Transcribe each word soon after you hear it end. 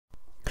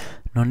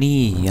No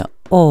niin, ja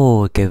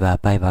oikein hyvää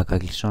päivää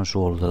kaikille, se on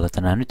Suolutella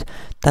tänään. Nyt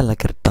tällä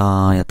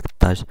kertaa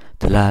jatkettaisiin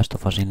The Last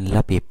of Usin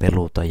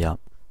läpipeluuta, ja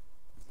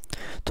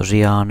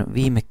tosiaan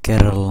viime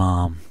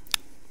kerralla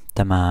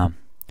tämä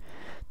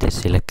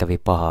Tessille kävi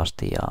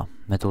pahasti, ja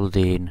me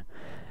tultiin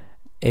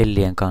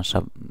Ellien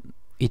kanssa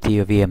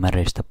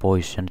itiöviemäreistä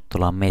pois, ja nyt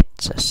ollaan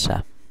metsässä.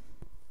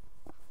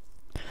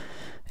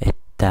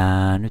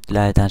 Että nyt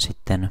lähdetään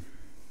sitten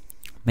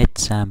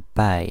metsään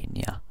päin,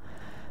 ja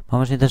mä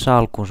voisin tässä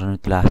alkuunsa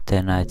nyt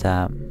lähteä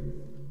näitä...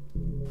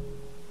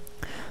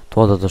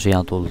 Tuolta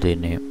tosiaan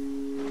tultiin, niin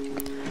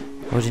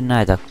voisin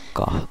näitä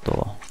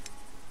kahtoa.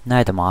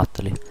 Näitä mä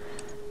ajattelin.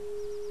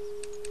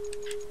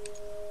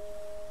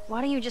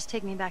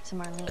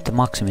 Että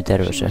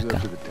maksimiterveys ehkä.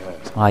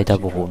 Aita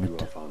puhuu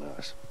nyt.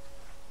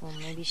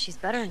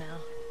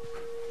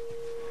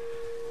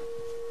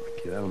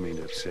 Kid, I don't mean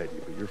to upset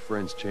you, but your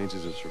friend's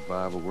chances of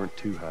survival weren't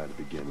too high to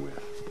begin with.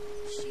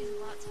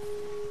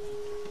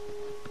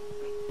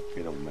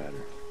 It don't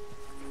matter.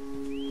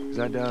 Because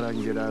I doubt I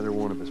can get either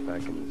one of us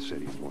back into the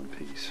city in one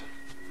piece.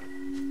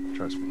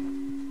 Trust me.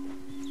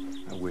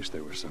 I wish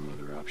there was some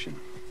other option.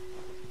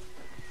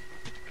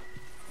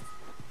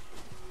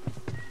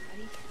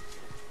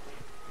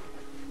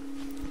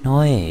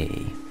 No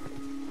ei.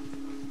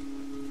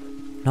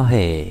 No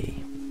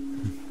hei.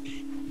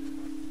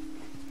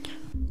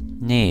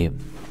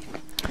 Niin.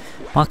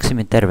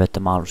 Maksimin terveyttä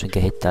mä halusin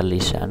kehittää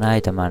lisää.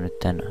 Näitä mä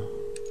nyt en...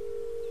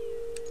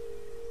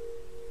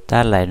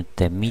 Tällä ei nyt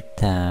tee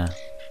mitään.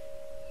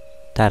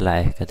 Tällä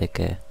ehkä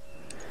tekee.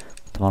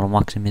 Mutta mä haluan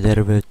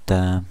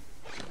maksimiterveyttä.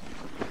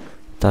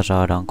 Tää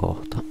saadaan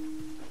kohta.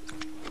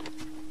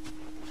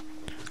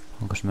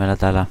 Onkos meillä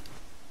täällä...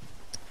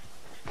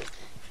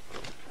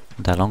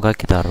 Täällä on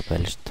kaikki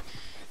tarpeellista.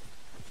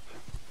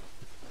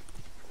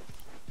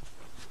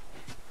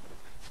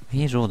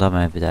 Mihin suuntaan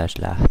meidän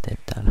pitäisi lähteä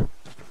täällä?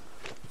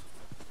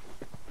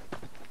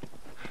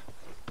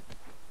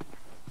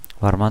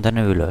 Varmaan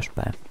tänne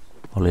ylöspäin.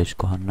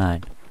 Olisikohan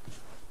näin?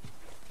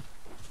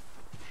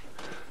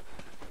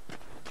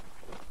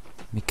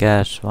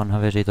 Mikäs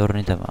vanha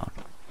vesitorni tämä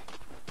on?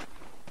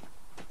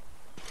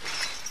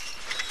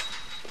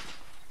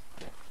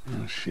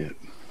 Oh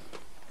shit.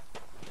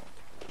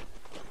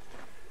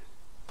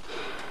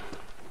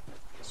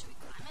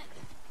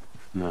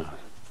 No.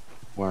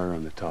 Wire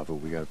on the top,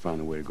 but we gotta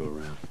find a way to go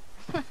around.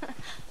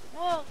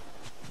 Whoa.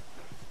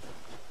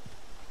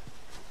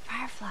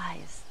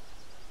 Fireflies.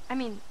 I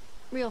mean,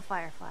 real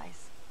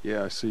fireflies.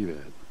 Yeah, I see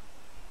that.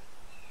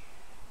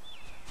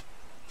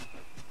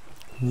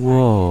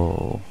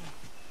 Wow.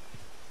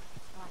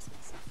 Lost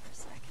myself for a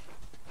sec.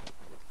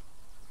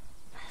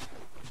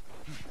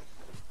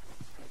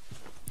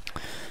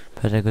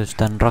 Pääseekö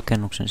tämän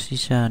rakennuksen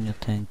sisään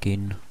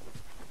jotenkin?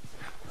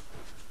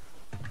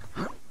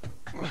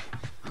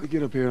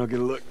 Get up here and I'll get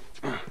a look.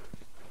 Yeah.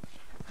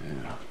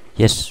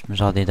 Jes, me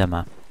saatiin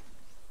tämä.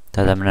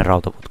 Tää tämmönen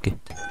rautaputki.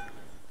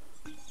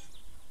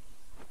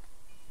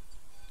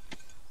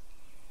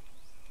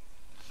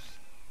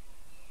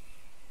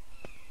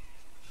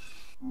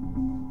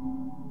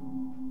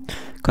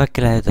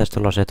 Kaikki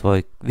lähetystälaset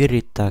voi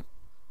virittää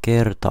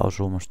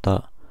kertaosumusta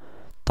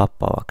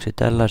tappavaksi.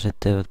 Tällaiset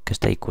eivät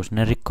kestä ikuisesti,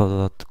 ne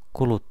rikkoutuvat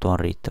kuluttuaan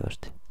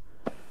riittävästi.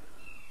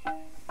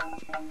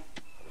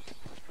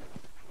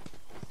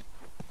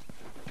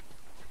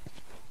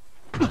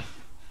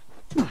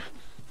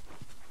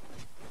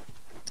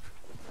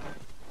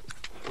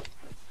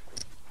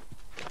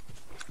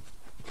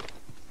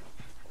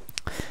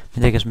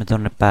 Mitenkäs me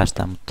tonne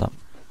päästään, mutta...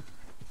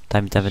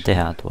 Tai mitä me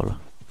tehdään tuolla?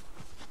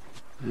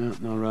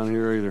 Yeah, not around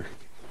here either.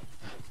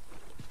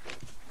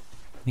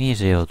 Mihin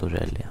se joutuu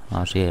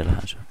Selliä?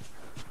 Siellähän se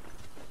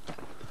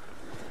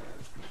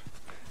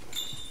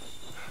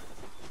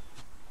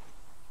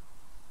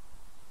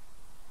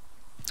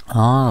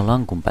on.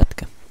 Lankun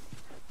pätkä.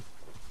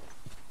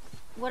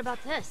 What about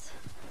this?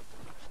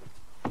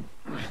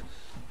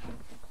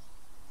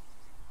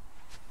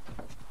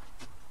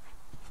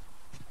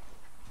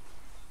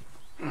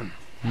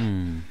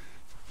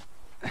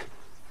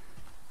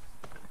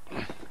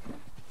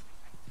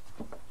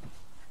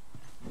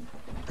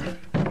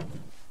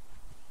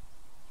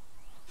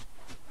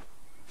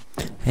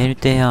 Ei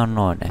nyt ihan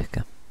noin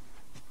ehkä.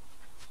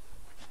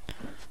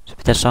 Se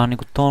pitäisi saada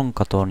niinku ton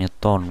katon ja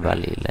ton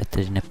välille,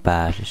 ettei sinne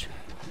pääsisi.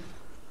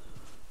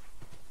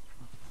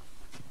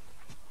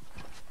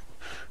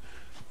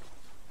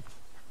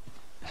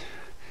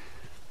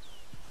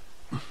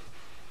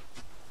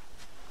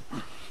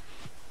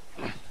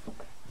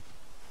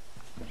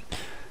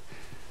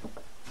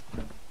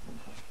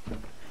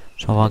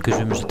 Se on vaan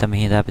kysymys, että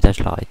mihin tää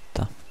pitäisi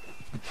laittaa.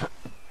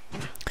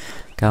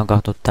 Käyn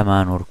katsoa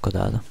tämä nurkka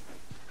täältä.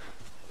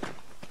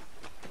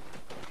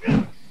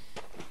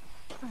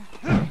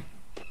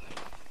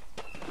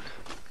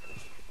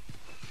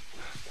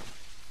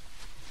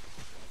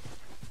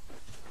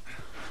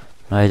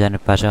 No ei tänne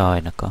pääse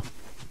ainakaan.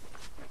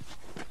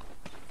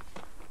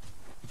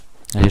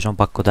 Eli se on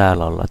pakko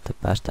täällä olla, että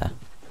päästään.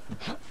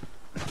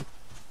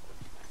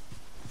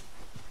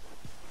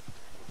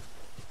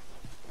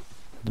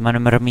 Mutta mä en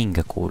ymmärrä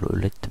minkä kuuluu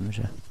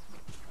ylittämiseen.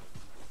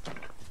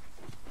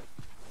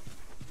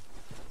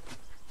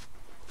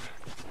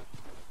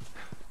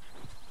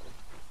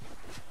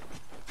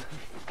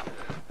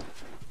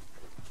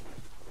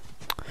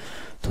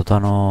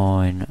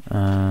 Noin.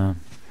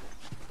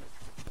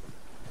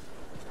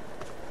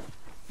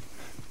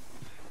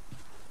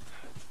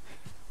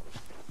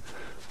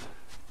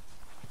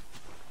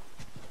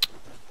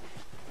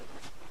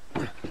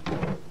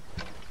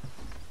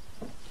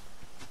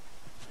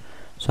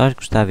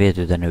 Saisiko sitä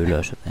vietyä tänne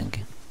ylös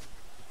jotenkin?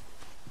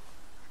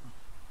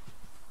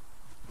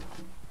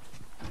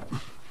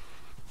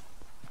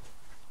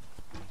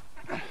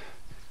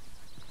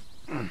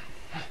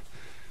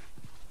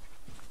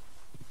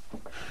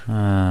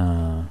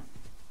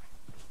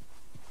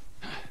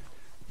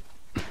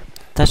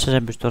 Tässä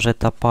sen pystyy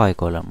asettaa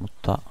paikoille,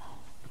 mutta...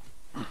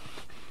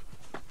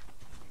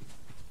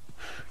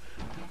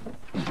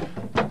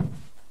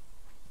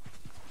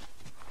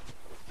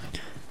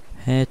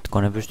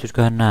 Hetkonen,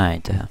 pystyisiköhän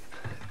näin tehdä?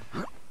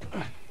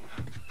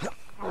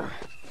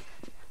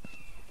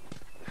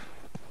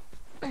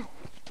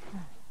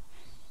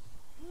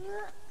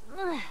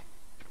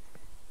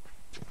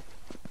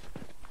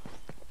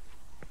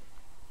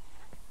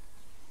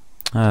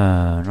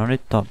 No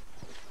nyt on...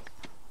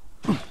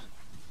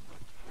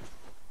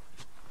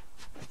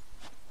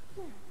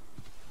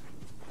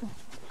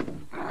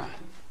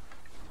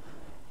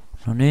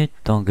 No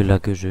nyt on kyllä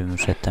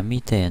kysymys, että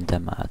miten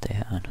tämä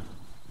tehdään.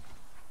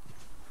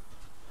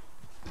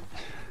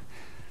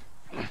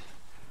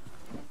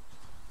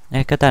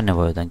 Ehkä tänne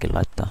voi jotenkin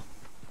laittaa.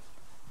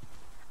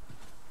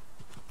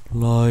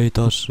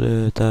 Laita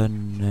se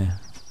tänne.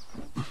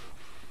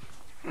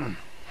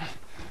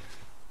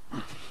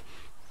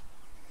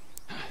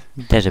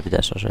 Miten se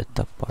pitäisi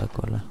asettaa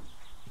paikoille?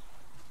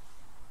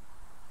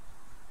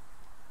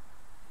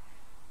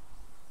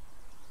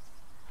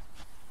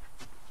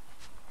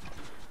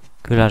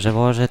 Kyllä se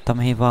voi asettaa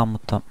mihin vaan,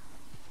 mutta...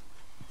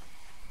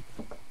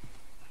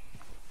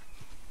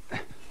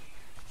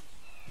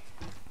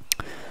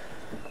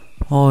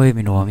 Oi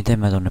minua, miten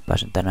mä tonne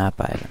pääsen tänä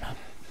päivänä?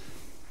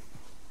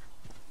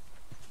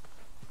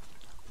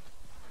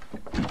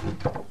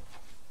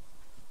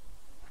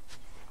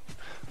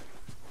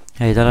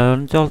 Ei täällä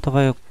on nyt oltava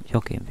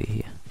jokin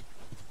vihje.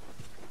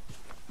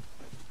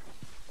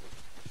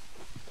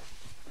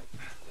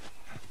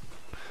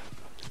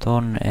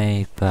 Ton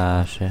ei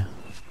pääse.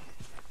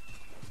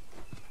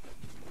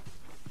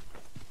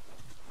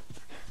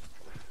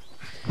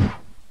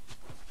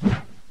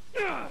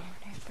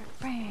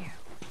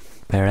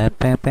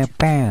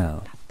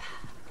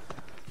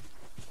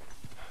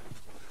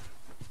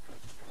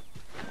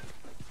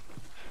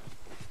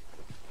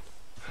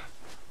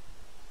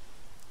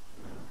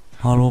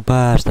 Haluan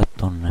päästä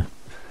tonne.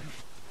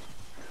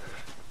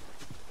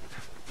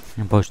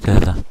 Ja pois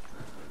täältä.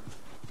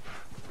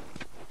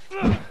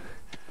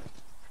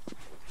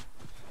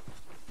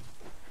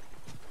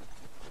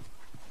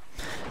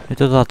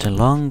 Nyt otat sen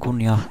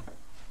lankun ja...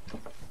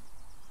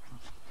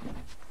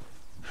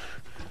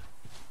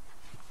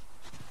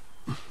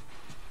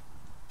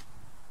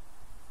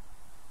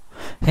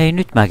 Hei,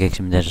 nyt mä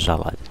keksin miten se saa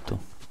laitettua.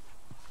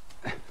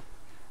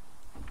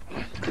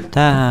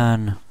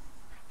 Tähän.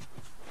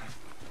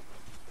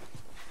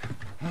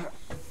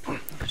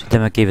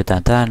 Sitten me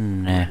kiivetään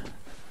tänne.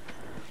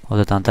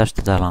 Otetaan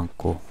tästä tää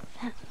lankku.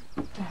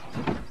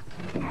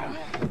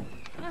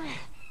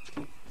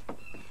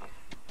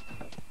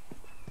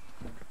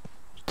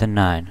 Sitten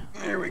näin.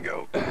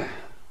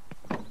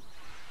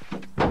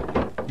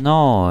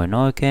 Noin,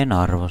 oikein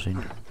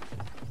arvasin.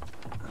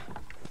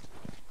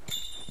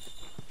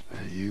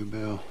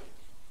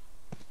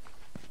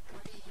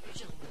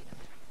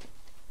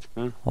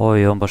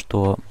 Oi, onpas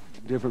tuo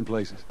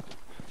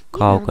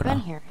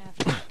kaukana.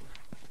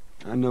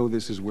 I know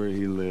this is where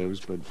he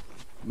lives, but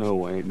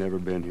no, I ain't never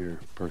been here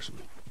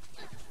personally.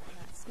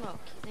 That smoke,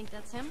 you think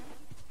that's him?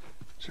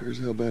 Sure as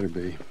hell better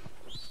be.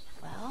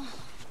 Well,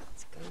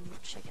 let's go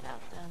check it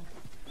out then.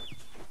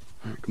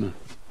 All right, come on.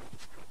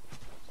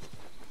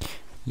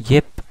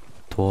 Jep,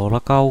 tuolla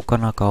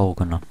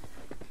kaukana.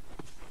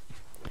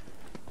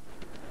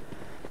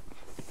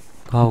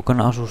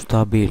 Kaukana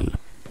asustaa Bill.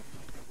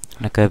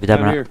 Näköjään pitää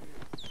mennä...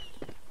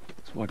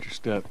 Watch your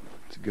step.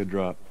 It's a good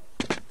drop.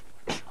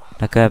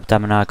 Näköjään pitää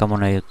mennä aika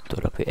monen juttu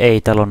läpi.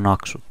 Ei, täällä on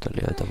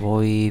naksuttelijoita.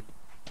 Voi...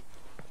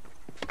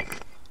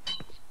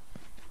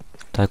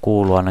 Tai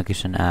kuuluu ainakin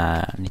sen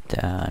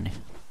niitten ääni.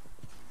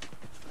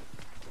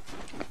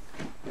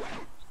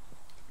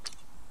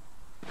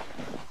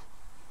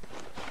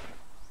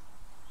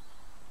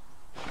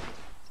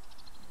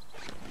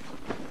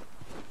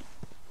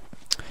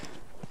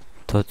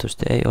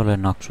 Toivottavasti ei ole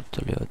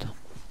naksuttelijoita.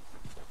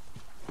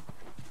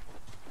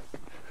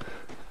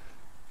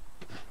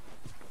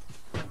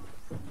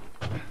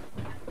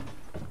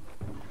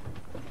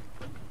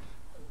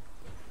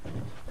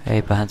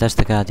 Eipähän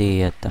tästäkään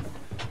tiedä, että...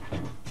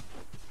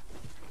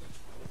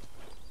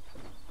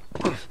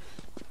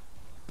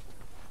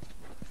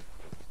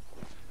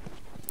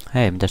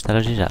 Hei, mitäs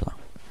täällä sisällä on?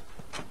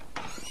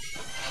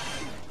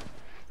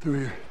 Through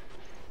here.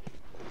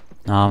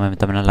 No, me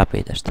pitää mennä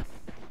läpi tästä.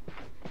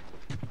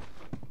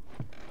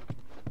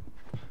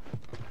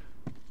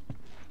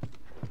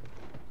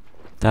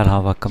 Täällä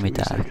on vaikka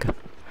mitä ehkä.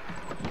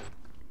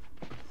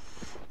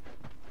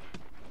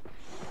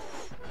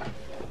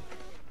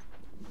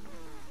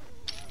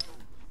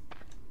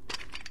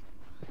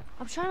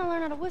 I'm trying to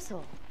learn how to whistle.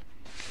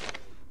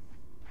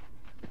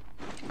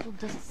 Well,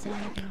 does it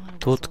sound like I know how to whistle?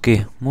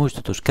 Tutki.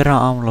 Muistutus.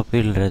 Kerran aamulla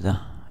pillereitä.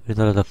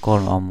 Yritän löytää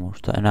 3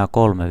 ammusta. Enää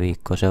 3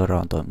 viikkoa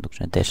seuraavan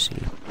toimituksen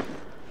Tessille.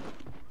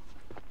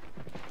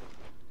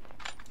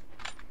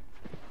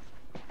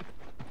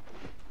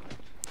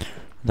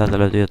 Täältä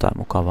löytyy jotain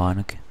mukavaa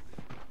ainakin.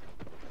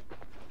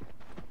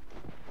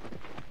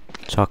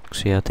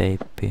 Saksia,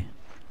 teippiä.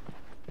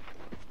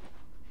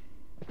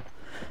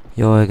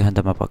 Joo, eiköhän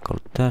tämä paikka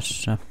ollut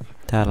tässä.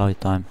 Täällä on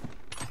jotain.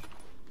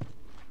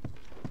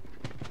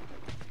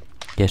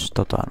 Jes,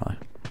 noin.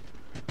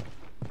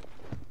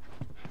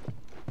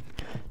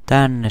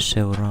 Tänne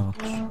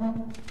seuraavaksi.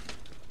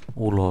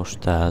 Ulos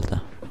täältä.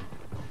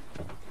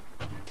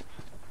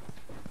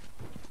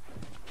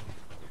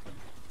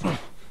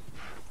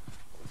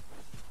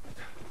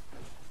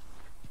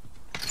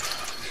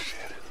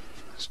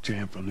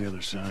 Jam from the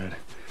other side.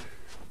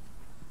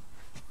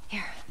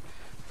 Here,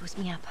 boost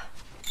me up.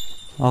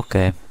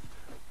 Okei.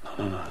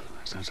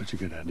 That's not such a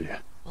good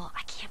idea. Well,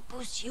 I can't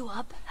boost you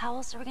up. How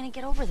else are we gonna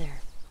get over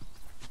there?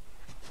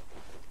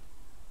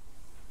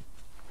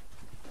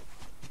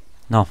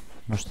 No,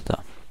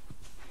 nostetaan.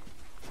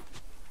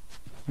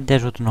 Miten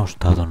sut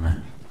nostaa tonne?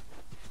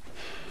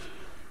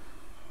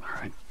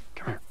 Alright,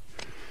 come here.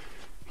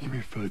 Give me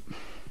your foot.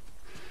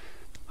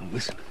 Now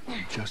listen,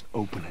 just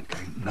open it,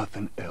 okay?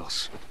 Nothing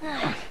else.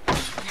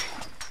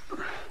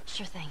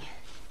 Sure thing.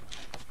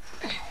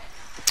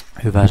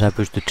 Hyvä, sä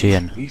pystyt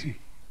siihen. Easy.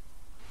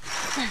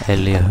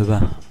 Ei liian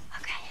hyvä.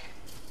 Okay.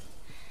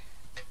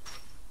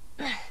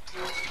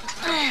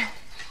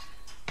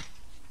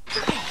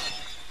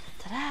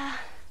 Ta-da!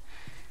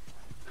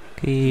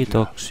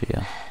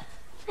 Kiitoksia.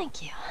 Thank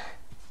you.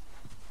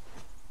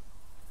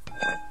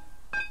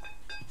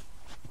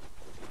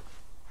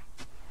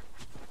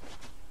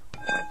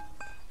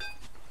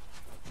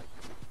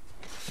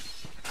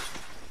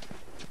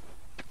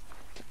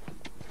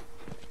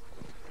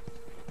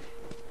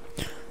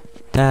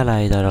 Täällä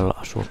ei taida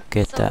asua So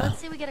ketään. let's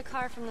say we get a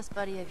car from this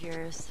buddy of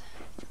yours.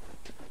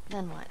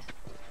 Then what?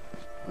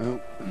 Well,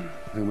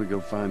 then we go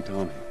find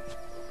Tommy.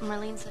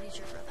 Marlene said he's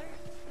your brother?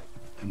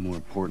 And more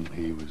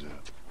importantly, he was a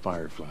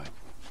firefly.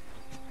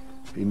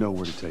 He know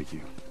where to take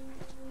you.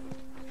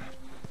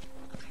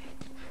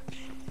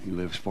 He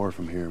lives far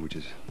from here, which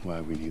is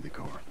why we need the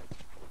car.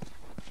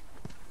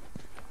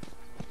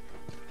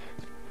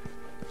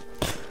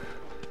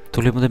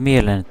 Tuli muuten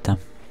mieleen, että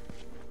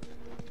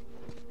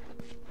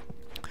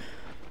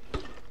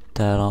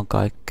täällä on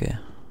kaikkea.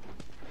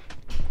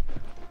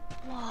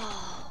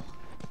 Whoa.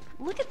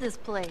 Look at this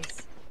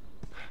place.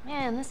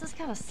 Man, this is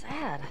kind of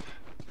sad.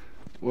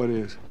 What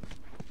is?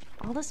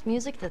 All this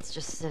music that's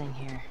just sitting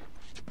here.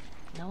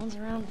 No one's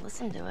around to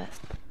listen to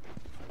it.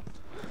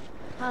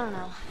 I don't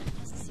know. It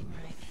doesn't seem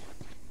right.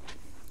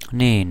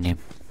 Niin.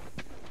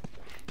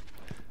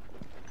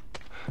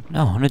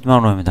 No, nyt mä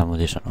unohdin mitä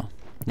muuten sanoa.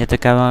 Niin että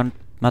käydään,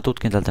 mä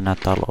tutkin täältä nää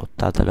talot.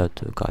 Täältä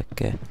löytyy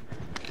kaikkea.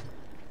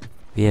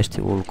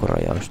 Viesti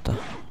ulkorajoista.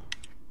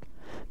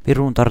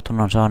 Pirun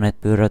tartunnan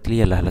saaneet pyörät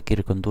liian lähellä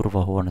kirkon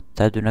turvahuonetta.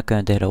 Täytyy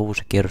näköjään tehdä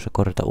uusi kierros ja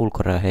korjata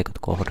ulkorajan heikot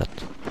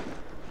kohdat.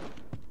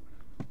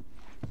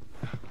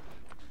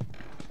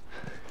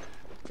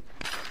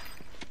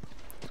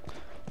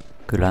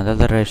 Kyllähän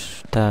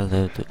täältä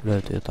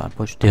löytyy jotain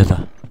pois tieltä.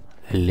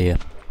 Helliä.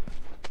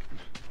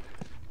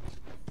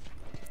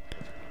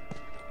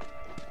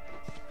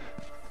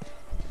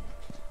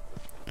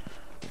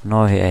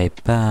 Noihin ei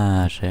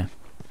pääse.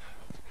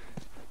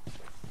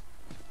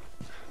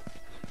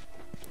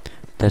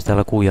 Mitäs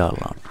täällä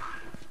kujalla on?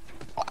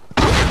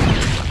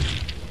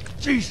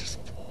 Jesus!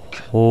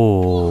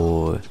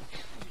 Oi.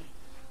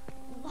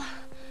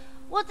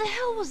 What the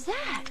hell was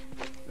that?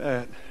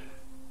 That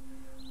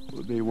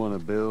would be one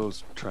of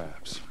Bill's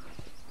traps.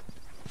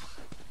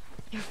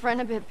 Your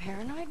friend a bit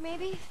paranoid,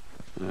 maybe?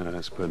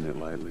 That's putting it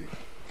lightly.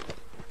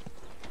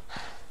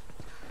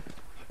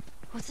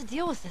 What's the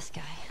deal with this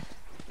guy?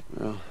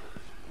 Well,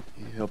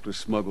 he helped us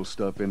smuggle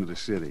stuff into the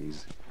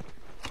cities.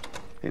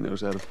 He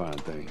knows how to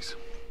find things.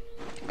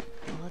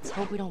 Well, let's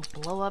hope we don't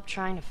blow up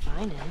trying to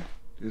find him.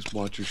 Just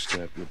watch your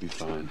step, you'll be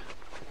fine.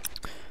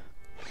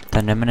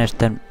 Tänne menee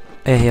sitten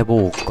ehjä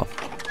puukko.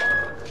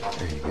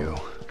 There you go.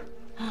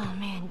 Oh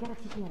man, you gotta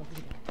teach me how to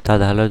do that.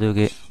 Täältähän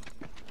löytyykin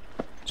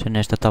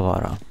sinneistä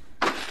tavaraa.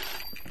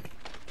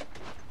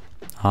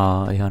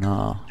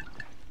 Ihanaa.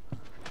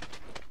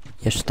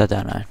 Jes,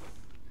 tätä näin.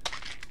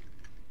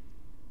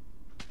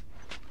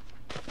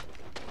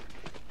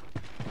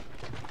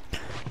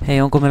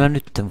 Hei, onko meillä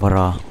nytten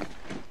varaa?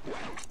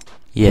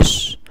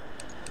 Jes.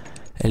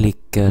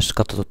 Elikkäs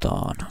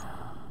katsotaan.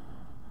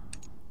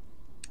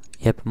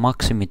 Jep,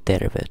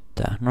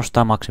 maksimiterveyttä.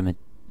 Nostaa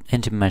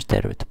ensimmäistä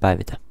terveyttä,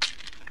 päivitä.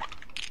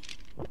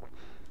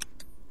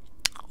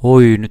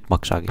 Oi, nyt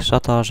maksaakin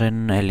 100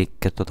 sen, eli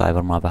tota ei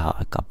varmaan vähän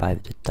aikaa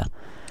päivitettä.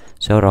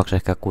 Seuraavaksi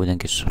ehkä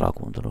kuitenkin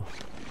salakuuntelu.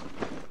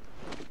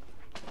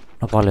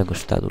 No paljonko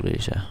sitä tuli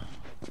lisää?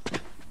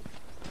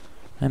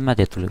 En mä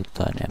tiedä tuliko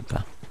tota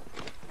enempää.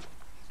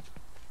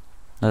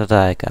 No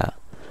tätä eikä.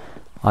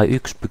 Ai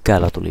 1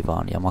 pykälä tuli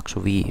vaan ja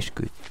maksu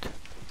 50.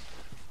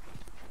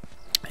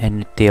 En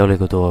nyt tiedä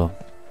oliko tuo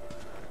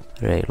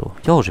reilu.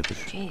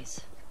 Joosepus. Jeez,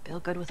 Bill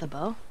good with a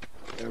bow?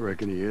 I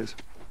reckon he is.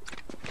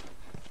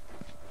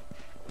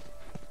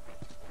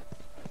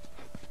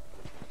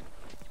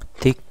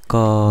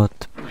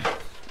 Tikkaat.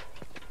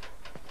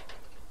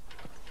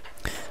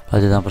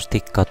 Laitetaanpas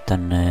tikkaat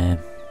tänne.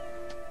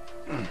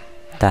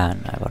 Tähän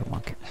näin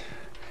varmaankin.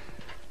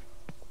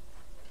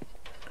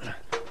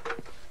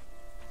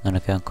 No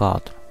näköjään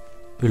kaatunut.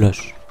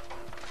 Ylös.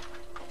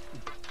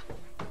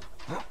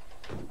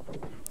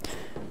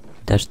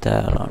 Mitäs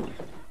täällä on?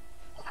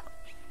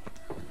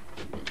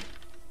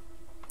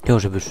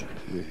 Joosepus.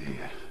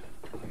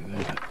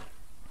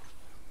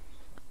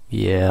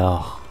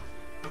 Yeah.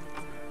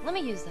 Let me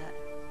use that.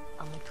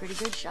 I'm a pretty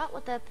good shot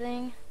with that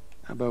thing.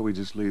 How about we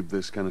just leave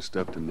this kind of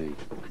stuff to me?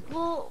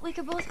 Well, we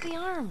could both be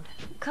armed.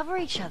 Cover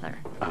each other.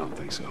 I don't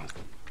think so.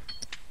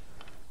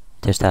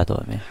 Mites tää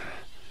toimii?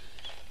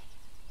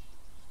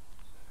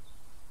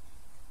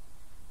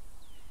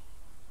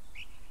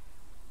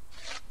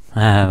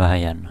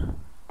 Vähän jännä.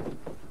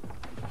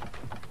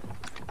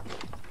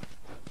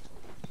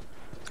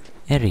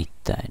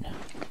 Erittäin.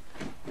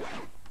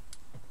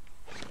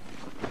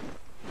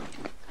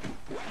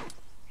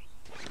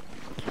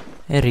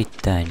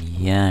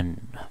 Erittäin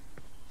jännä.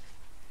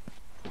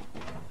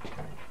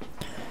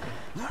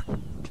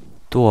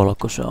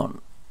 Tuollako se on?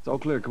 It's all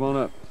clear, come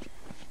on up.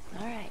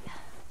 All right.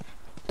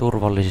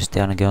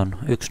 Turvallisesti ainakin on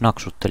yksi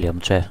naksuttelija,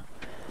 mutta se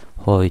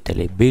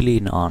hoiteli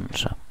Billin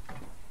ansa.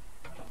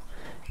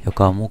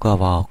 Joka on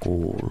mukavaa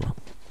kuulla.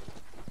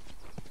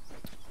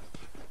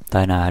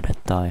 Tai nähdä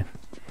tai...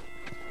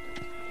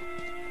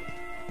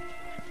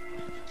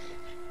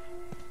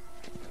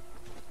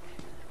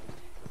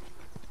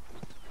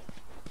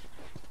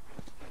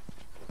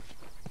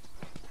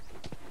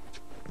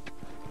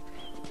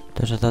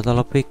 Tässä taitaa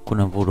olla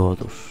pikkuinen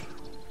pudotus.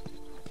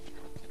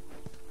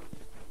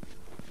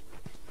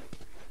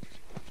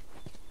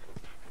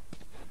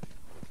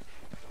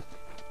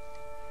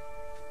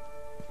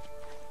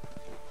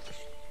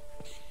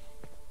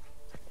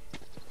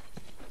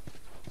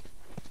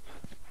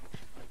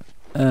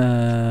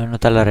 No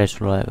tällä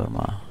reissulla ei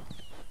varmaan.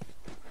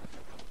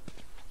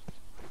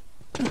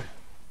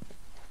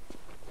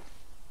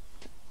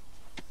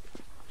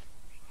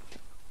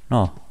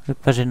 No,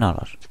 hyppäsin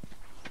alas.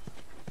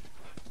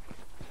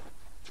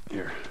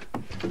 Here.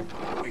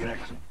 We can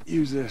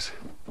use this.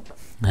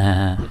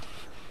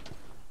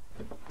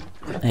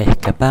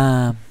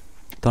 Ehkäpä.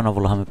 Ton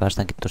avullahan me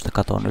päästäänkin tuosta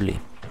katon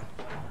yli.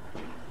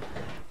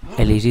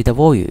 Eli siitä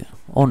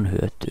on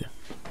hyötyä.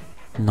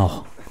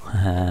 No.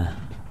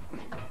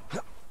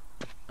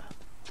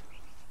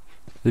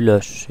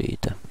 Ylös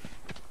siitä.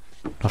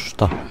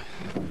 Nosta.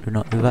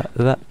 No,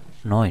 hyvä.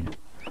 Noin.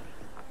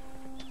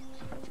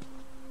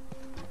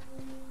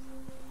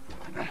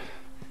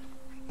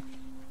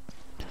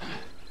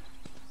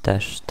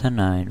 Tästä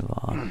näin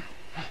vaan.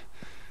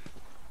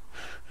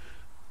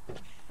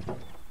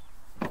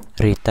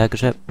 Riittääkö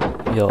se?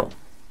 Joo.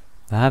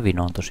 Vähän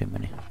vinoon tosi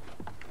meni.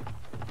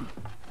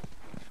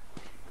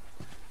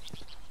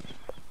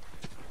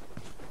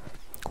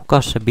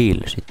 Kukas se Bill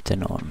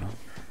sitten on?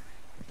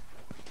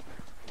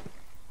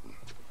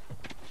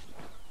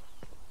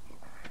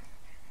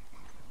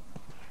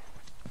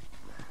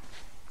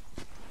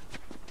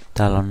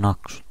 Täällä on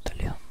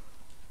naksuttelija.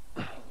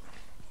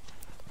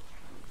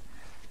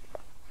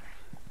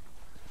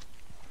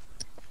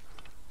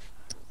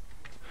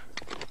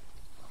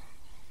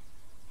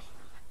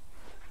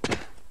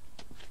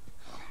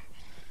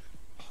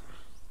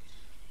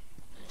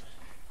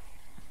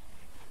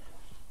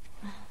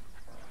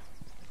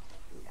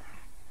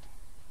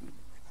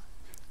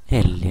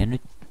 Elliä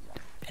nyt.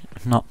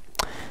 No,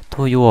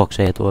 tuo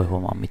juoksee ja tuo ei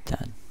huomaa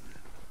mitään.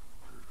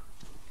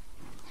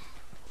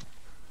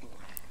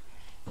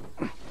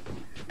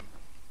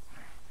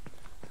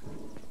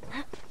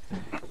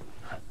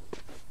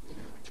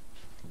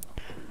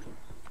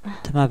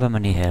 Tämäpä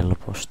meni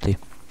helposti.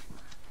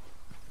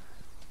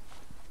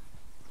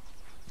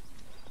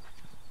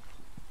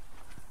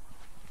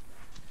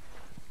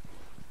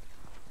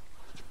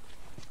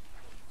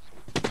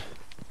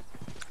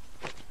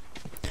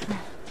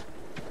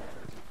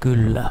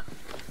 Kyllä.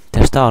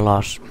 Tästä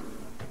alas.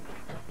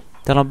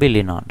 Täällä on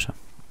Billin ansa.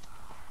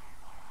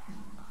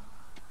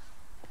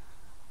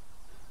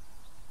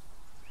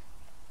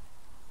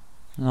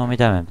 No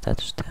mitä me pitää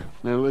tästä tehdä?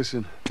 Now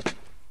listen.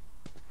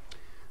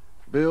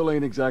 Bill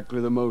ain't exactly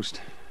the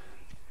most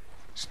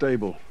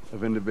stable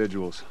of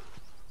individuals.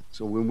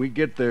 So when we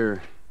get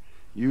there,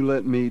 you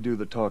let me do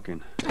the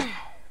talking.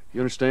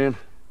 You understand?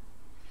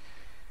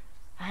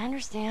 I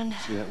understand.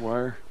 See that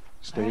wire?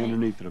 Stay All right.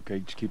 underneath it, okay?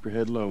 Just keep your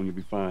head low and you'll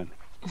be fine.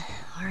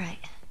 All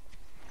right.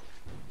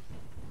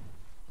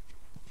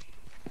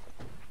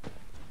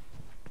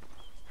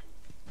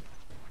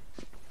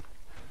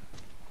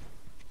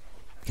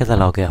 Mikä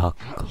täällä oikein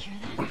hakkaa?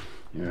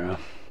 Yeah.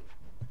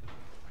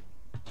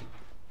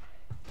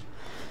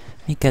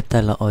 Mikä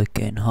täällä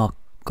oikein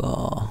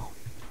hakkaa?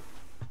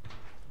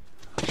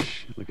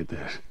 Shit, look at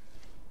this.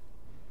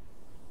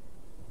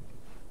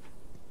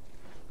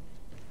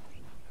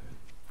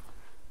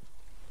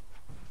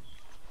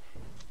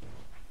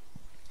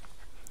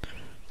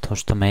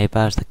 Tosta me ei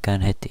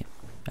päästäkään heti,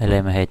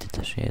 ellei me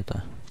heitetä siihen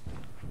jotain.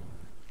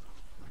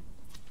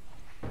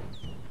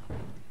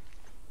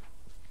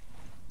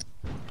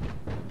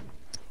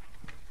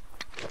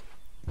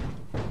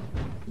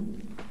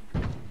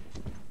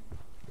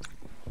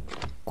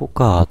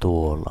 Kuka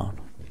tuolla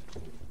on?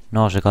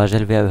 No, se kai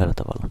selviää yhdellä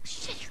tavalla.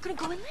 Shit, you're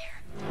gonna go in there?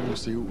 We'll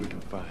see what we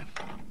can find.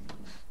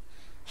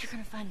 You're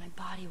gonna find my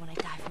body when I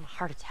die from a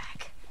heart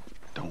attack.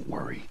 Don't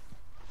worry.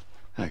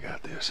 I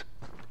got this.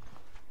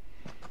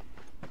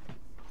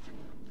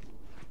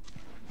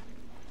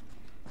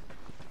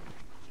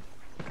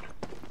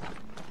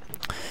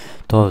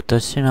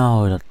 Toivottavasti sinä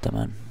hoidat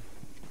tämän.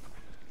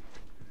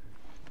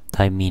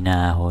 Tai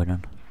minä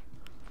hoidan.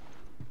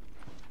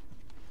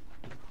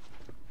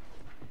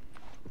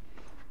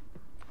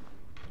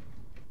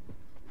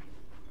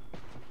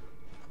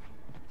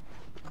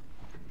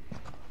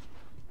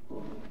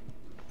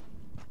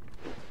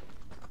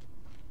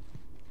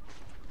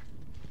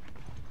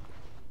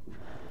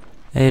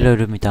 Ei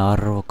löydy mitään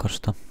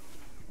arvokasta.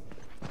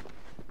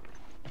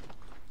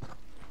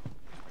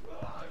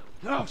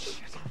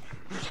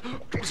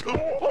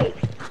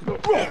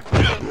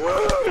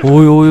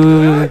 Ui.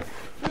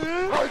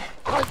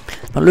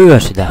 No lyö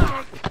sitä.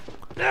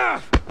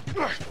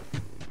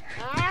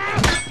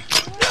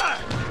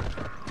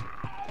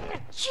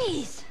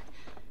 Jeez!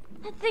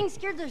 That thing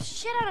scared the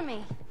shit out of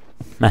me.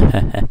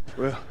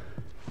 Well,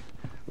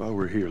 while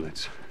we're here,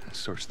 let's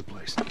search the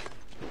place.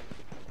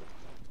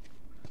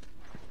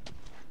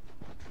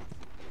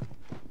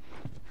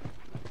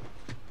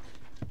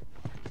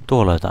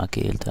 Tuolla jotain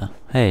kiiltää.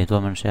 Hei,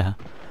 tuo meni ihan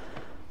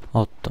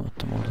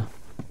ottamatta muuta.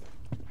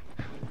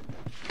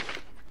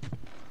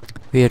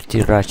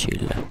 Virti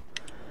Rachille.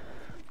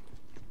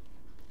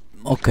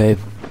 Okei.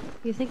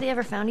 You think they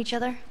ever found each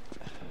other?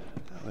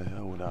 How the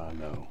hell would I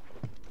know?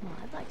 Well,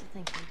 I'd like to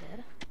think they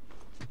did.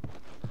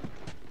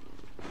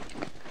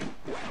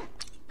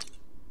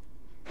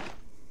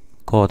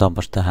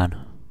 Kootaanpas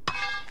tähän.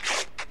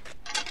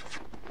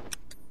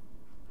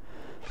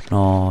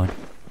 Noin.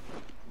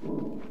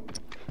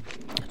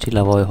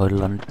 Sillä voi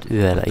hoidella nyt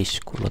yöllä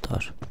iskulla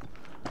taas.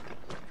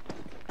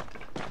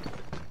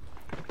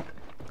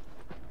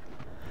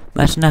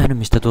 Mä en nähnyt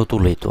mistä tuo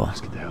tuli tuo.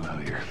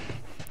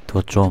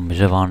 Tuo zombi,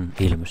 se vaan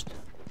ilmestyi.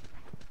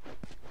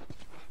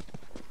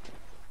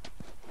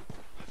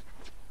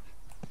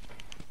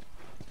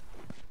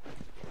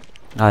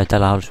 Ai,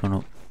 täällä olisi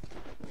voinut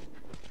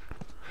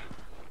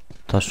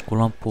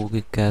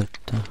taskulampuukin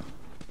käyttää.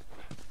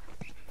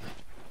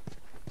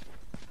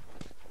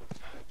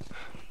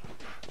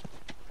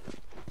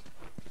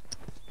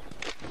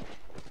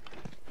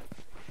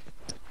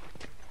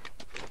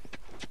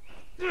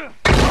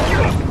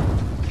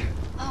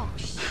 Oh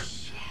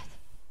shit.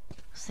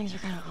 Those things are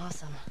kind of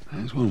awesome.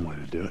 There's one way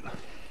to do it.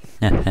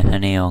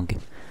 Niin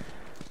onkin.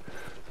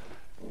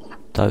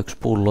 Tää on yksi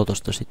pullo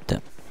tosta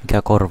sitten,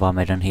 mikä korvaa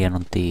meidän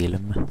hienon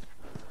tiilemme.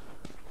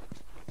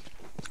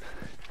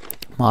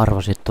 Mä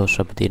arvasin, että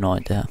tuossa piti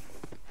noin tehdä.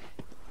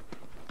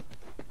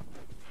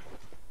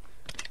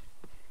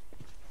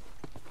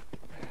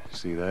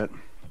 See that?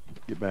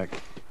 Get back.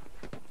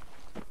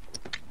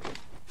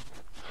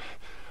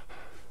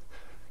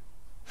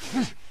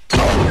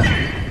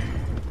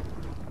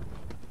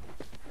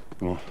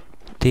 Come on.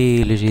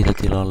 Tiili siitä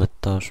tilalle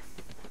taas.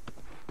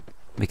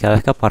 Mikä on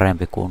ehkä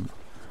parempi kuin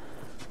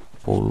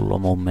pullo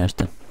mun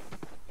mielestä.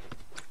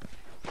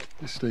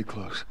 Just stay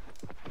close.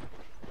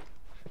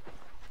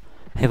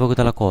 Hei, voiko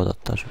täällä koota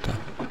taas jotain?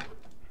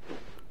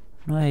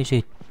 No ei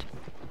sitten.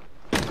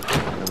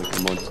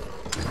 Come on.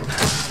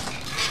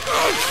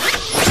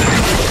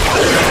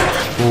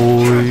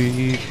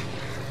 Ui.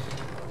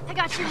 I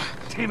got you.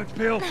 Damn it,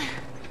 Bill.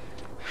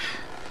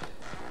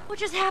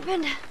 What just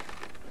happened?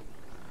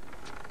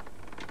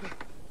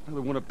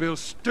 Another one of Bill's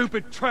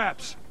stupid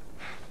traps.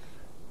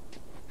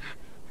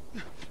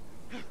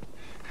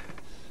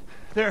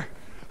 There.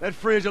 That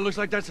fridge, it looks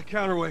like that's a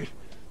counterweight.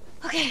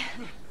 Okay.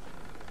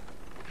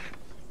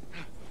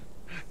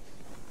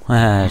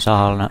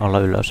 Saa olla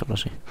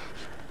ylösalasi.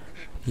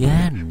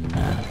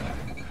 Jännä.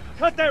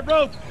 Cut that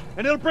rope,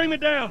 and it'll bring me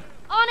down.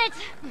 On it!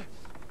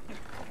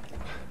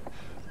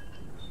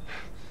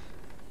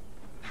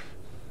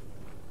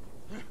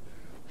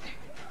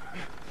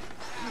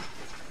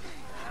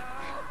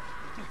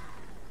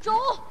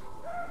 Joel!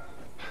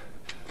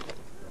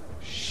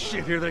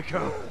 Shit, here they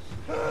come.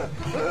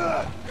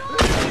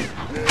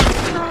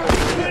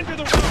 Into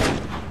the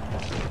rope.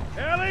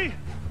 Ellie,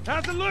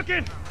 how's it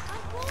looking?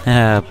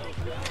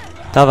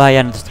 Tää on vähän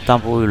jännitystä, että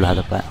ampuu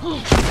ylhäältä päin.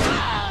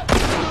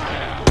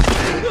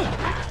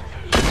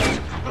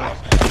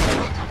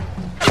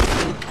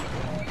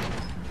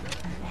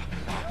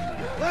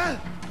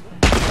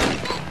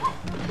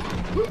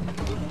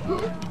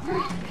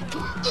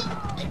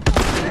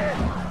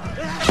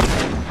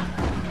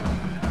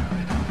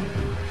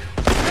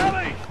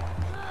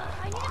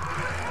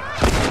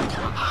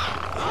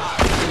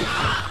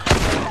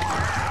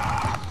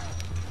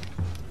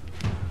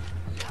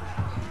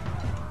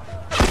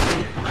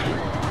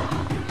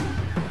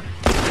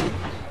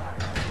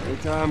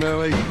 time,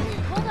 Ellie.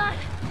 Hold on.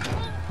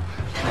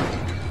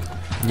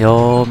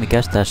 Joo,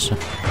 mikäs tässä?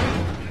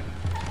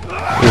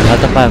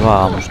 Ylhäältä päivää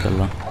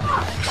aamuskellaan.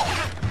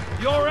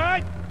 You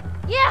alright?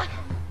 Yeah.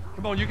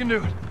 Come on, you can do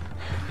it.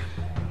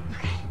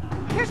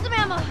 Here's some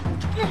ammo.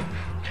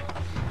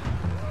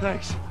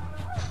 Thanks.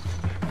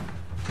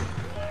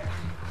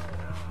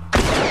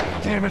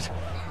 Damn it.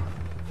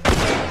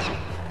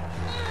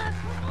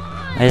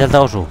 Ei tältä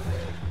osu.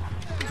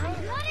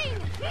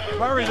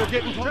 Hurry, they're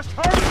getting close. Just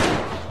hurry.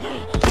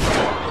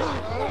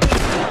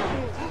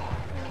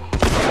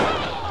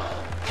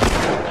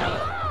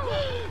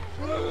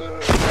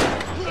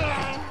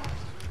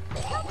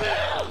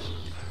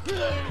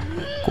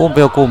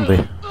 Kumpi on kumpi?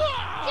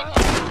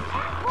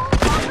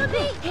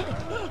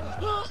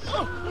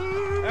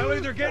 Ellie,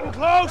 they're getting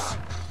close.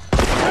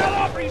 Hell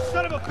off, you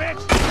son of a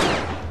bitch.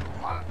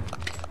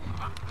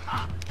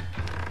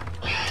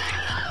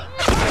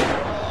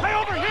 Hey,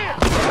 over here.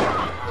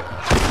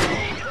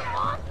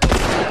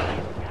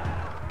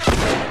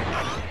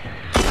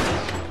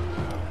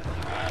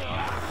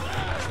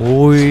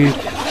 Ui.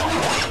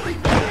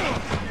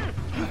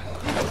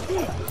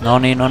 No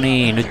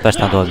niin, nyt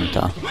päästään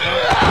toimintaan.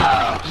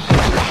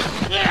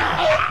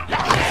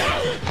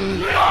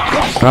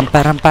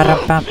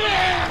 Rämpää.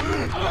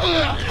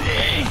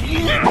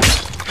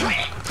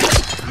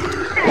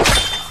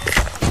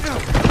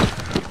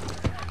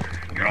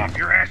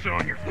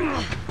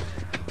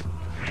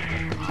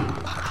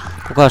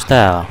 Kukas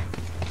tää on?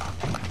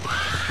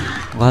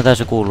 Onkohan tää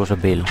se kuuluu se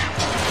Bill?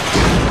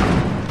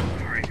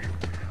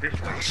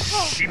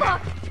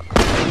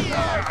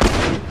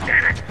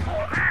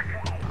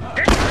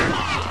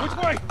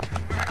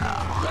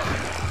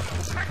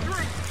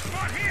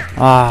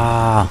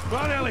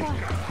 Run, Ellie.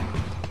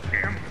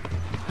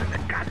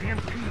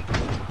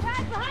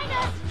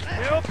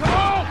 Bill, come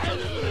on.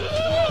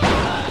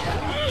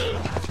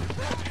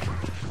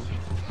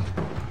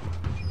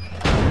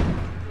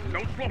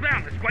 Don't slow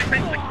down. This place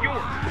ain't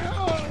secure.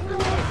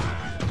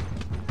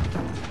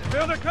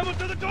 Bill, they're coming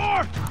to the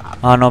door.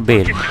 No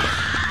Bill.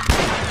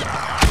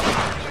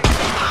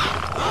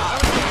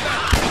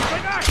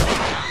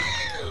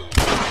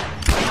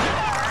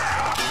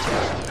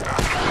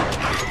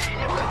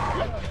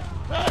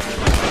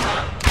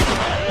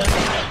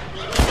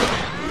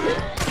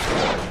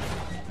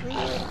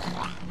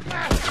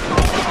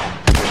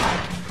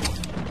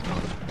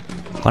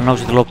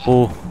 Pannaukset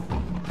loppuu.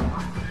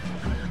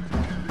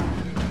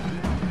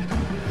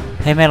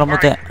 Hei, meillä on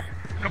muuten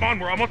Come on,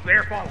 we're almost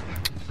there. Follow.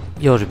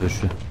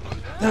 joosipyssy.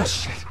 Oh,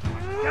 shit.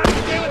 God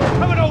damn it, they're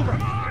coming over.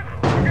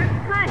 Get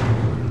through.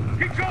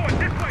 Keep going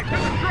this way. To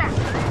the truck.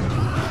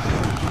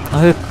 No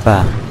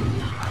hyppää.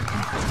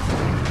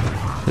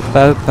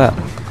 Hyppää.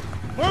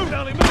 Move,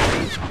 Ellie, move.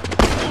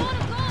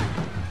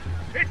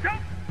 It's up.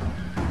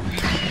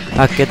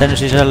 Äkkiä tänne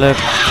sisälle.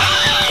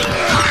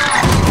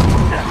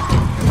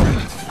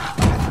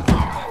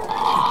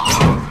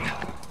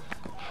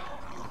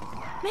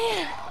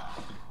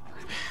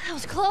 That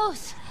was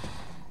close.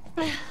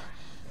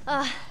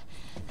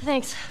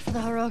 Thanks for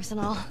the heroics and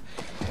all.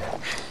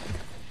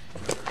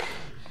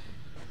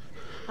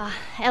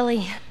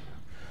 Ellie.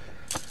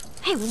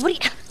 Hey, what are you...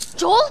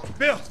 Joel?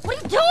 Bill. What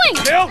are you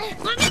doing? Bill.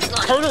 Let me go.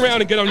 Turn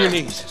around and get on your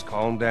knees. Just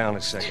calm down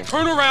a second.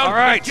 Turn around. All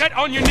right. And get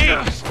on your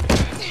knees.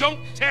 Don't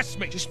test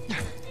me. Just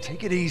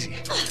Take it easy.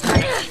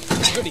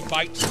 any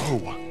bites.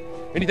 Oh.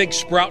 Anything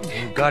sprouting?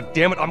 Oh, God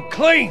damn it, I'm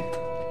clean.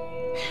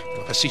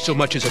 If I see so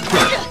much as a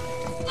twig.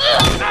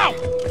 Ow!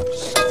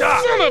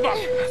 Stop. Son of a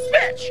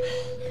bitch!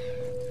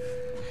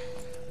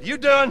 You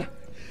done?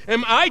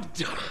 Am I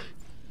done?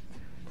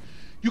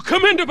 You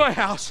come into my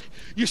house,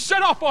 you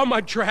set off all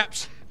my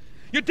traps,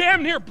 you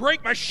damn near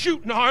break my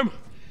shooting arm.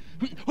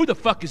 Who the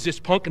fuck is this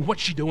punk and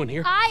what's she doing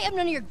here? I am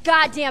none of your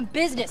goddamn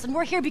business, and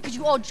we're here because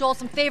you owe Joel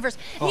some favors.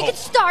 And you can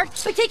start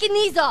by taking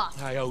these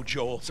off. I owe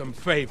Joel some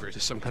favors.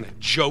 Is some kind of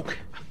joke?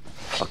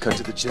 I'll cut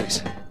to the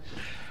chase.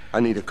 I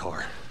need a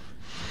car.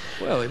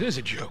 Well, it is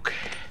a joke.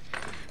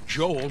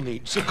 Joel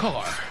needs a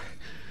car.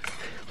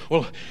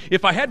 Well,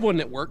 if I had one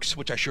that works,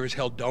 which I sure as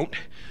hell don't,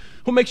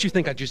 what makes you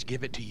think I'd just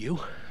give it to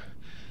you?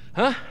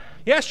 Huh?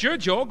 Yeah, sure,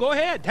 Joel, go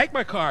ahead. Take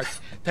my car.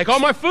 Take all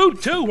my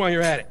food, too, while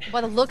you're at it.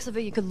 By the looks of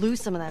it, you could lose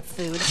some of that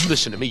food.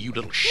 Listen to me, you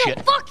little shit.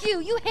 No, fuck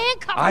you! You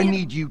handcuffed me! I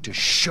need you to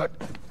shut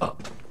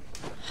up.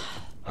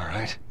 All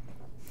right?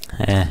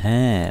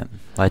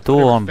 Vai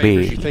tuo on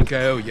Favors you Bill? think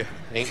I owe you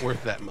ain't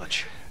worth that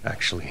much.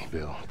 Actually,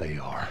 Bill, they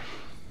are.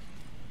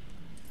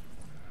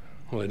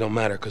 Well, it don't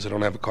matter, because I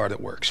don't have a car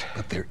that works.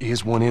 But there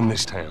is one in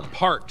this town.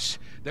 Parts.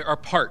 There are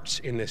parts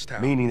in this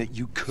town. Meaning that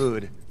you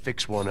could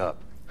fix one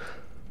up.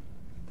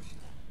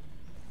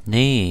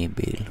 Niin,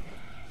 Bill.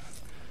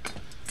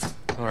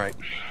 All right.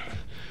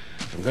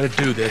 If I'm gonna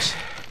do this,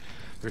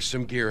 there's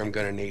some gear I'm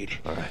gonna need.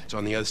 All right. It's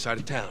on the other side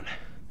of town.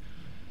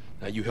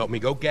 Now you help me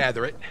go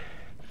gather it,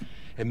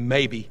 and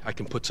maybe I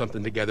can put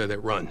something together that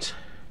runs.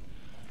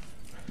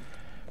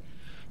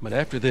 But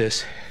after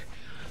this,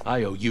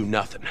 I owe you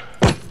nothing.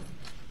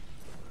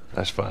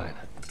 That's fine.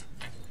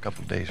 A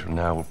couple days from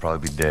now, we'll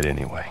probably be dead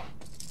anyway.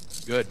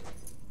 Good.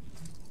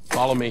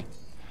 Follow me.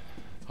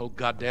 Whole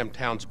goddamn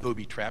town's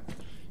booby trap.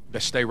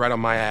 Best stay right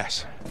on my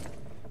ass.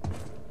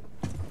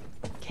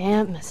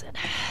 Can't miss it.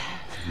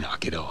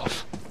 Knock it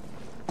off.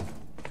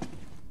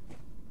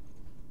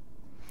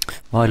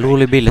 Vai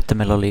luuli Bill, että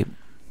meillä oli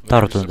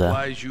tartunta.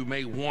 Supplies you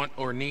may want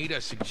or need,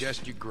 I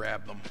suggest you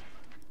grab them.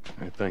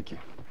 Hey, thank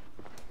you.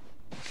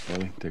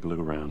 Ellie, take a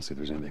look around, see if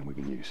there's anything we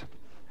can use.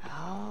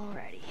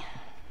 Alrighty.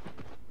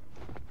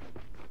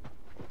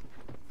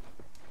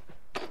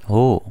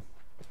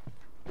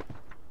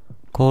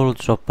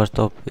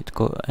 Koulutusoppasta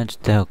opitko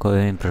ensin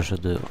tehokkoja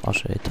improvisoituja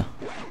aseita?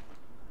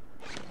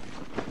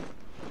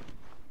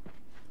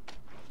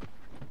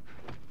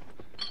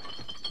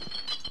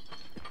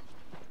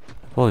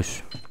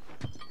 Pois.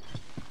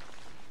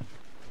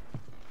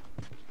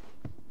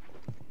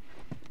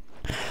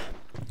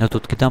 No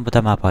tutkitaanpa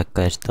tämä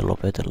paikka ja sitten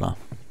lopetellaan.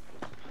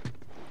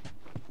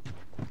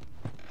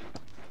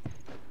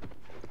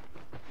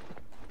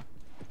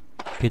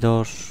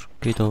 Kiitos,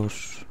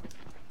 kiitos.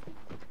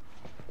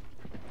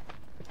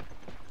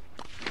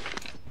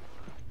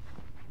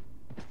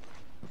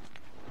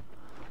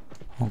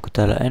 Onko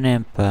täällä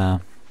enempää?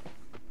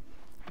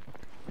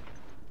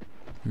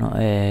 No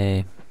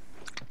ei.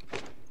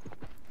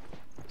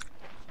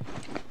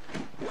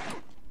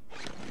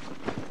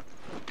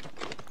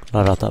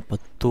 Ladataanpa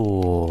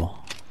tuo.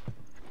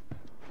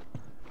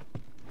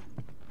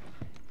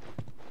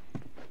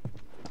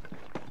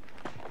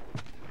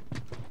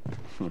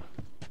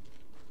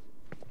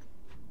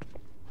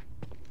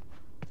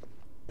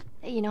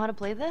 Hey, you know how to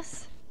play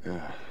this?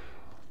 Yeah,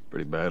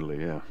 pretty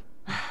badly, yeah.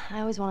 I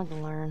always wanted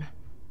to learn.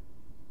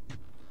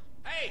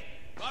 Hey,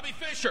 Bobby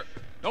Fischer!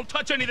 Don't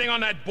touch anything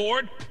on that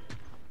board!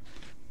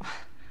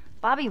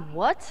 Bobby,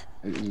 what?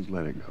 Hey, just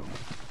let it go.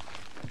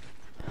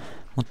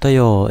 Mutta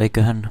joo,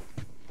 eiköhän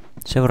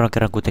seuraavan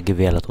kerran kuitenkin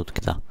vielä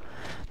tutkita.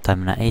 Tai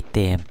mennä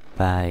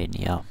eteenpäin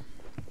ja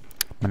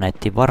mä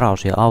etsin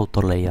varausia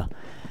autolle ja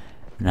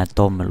mennään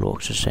Tommin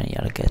luokse sen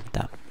jälkeen,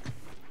 että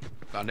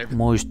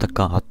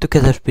muistakaa,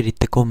 tykätä jos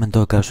piditte,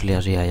 kommentoikaa jos oli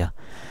asiaa ja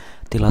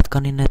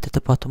tilatkaa niin näette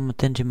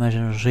tapahtumat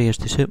ensimmäisen osan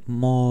sijasti se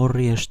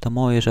morjesta,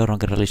 moi ja seuraavan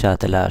kerran lisää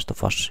The Last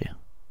of Usia.